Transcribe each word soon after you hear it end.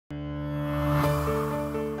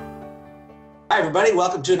Hi, everybody.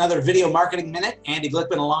 Welcome to another Video Marketing Minute. Andy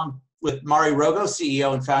Glickman along with Maury Rogow,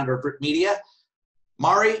 CEO and founder of Brick Media.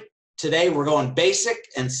 Maury, today we're going basic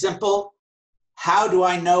and simple. How do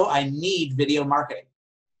I know I need video marketing?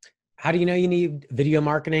 How do you know you need video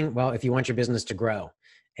marketing? Well, if you want your business to grow.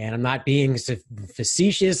 And I'm not being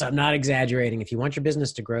facetious, I'm not exaggerating. If you want your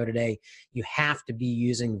business to grow today, you have to be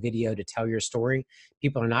using video to tell your story.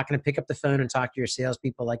 People are not going to pick up the phone and talk to your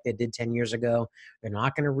salespeople like they did 10 years ago. They're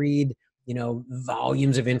not going to read,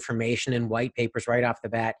 volumes of information and white papers right off the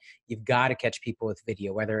bat. You've got to catch people with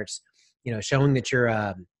video, whether it's, showing that you're,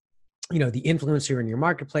 the influencer in your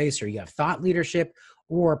marketplace, or you have thought leadership,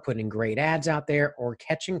 or putting great ads out there, or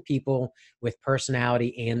catching people with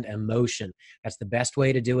personality and emotion. That's the best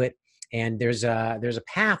way to do it. And there's a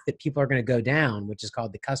path that people are going to go down, which is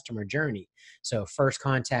called the customer journey. So first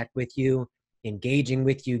contact with you, engaging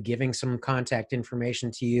with you, giving some contact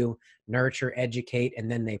information to you, nurture, educate,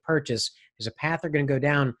 and then they purchase. There's a path they're going to go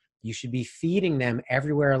down. You should be feeding them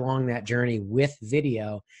everywhere along that journey with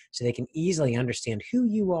video so they can easily understand who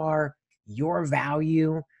you are, your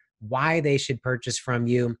value, why they should purchase from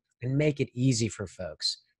you, and make it easy for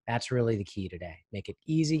folks. That's really the key today. Make it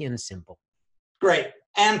easy and simple. Great.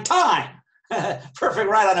 And time. Perfect.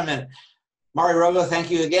 Right on a minute. Maury Rogow,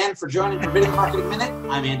 thank you again for joining for Video Marketing Minute.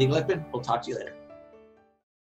 I'm Andy Glickman. We'll talk to you later.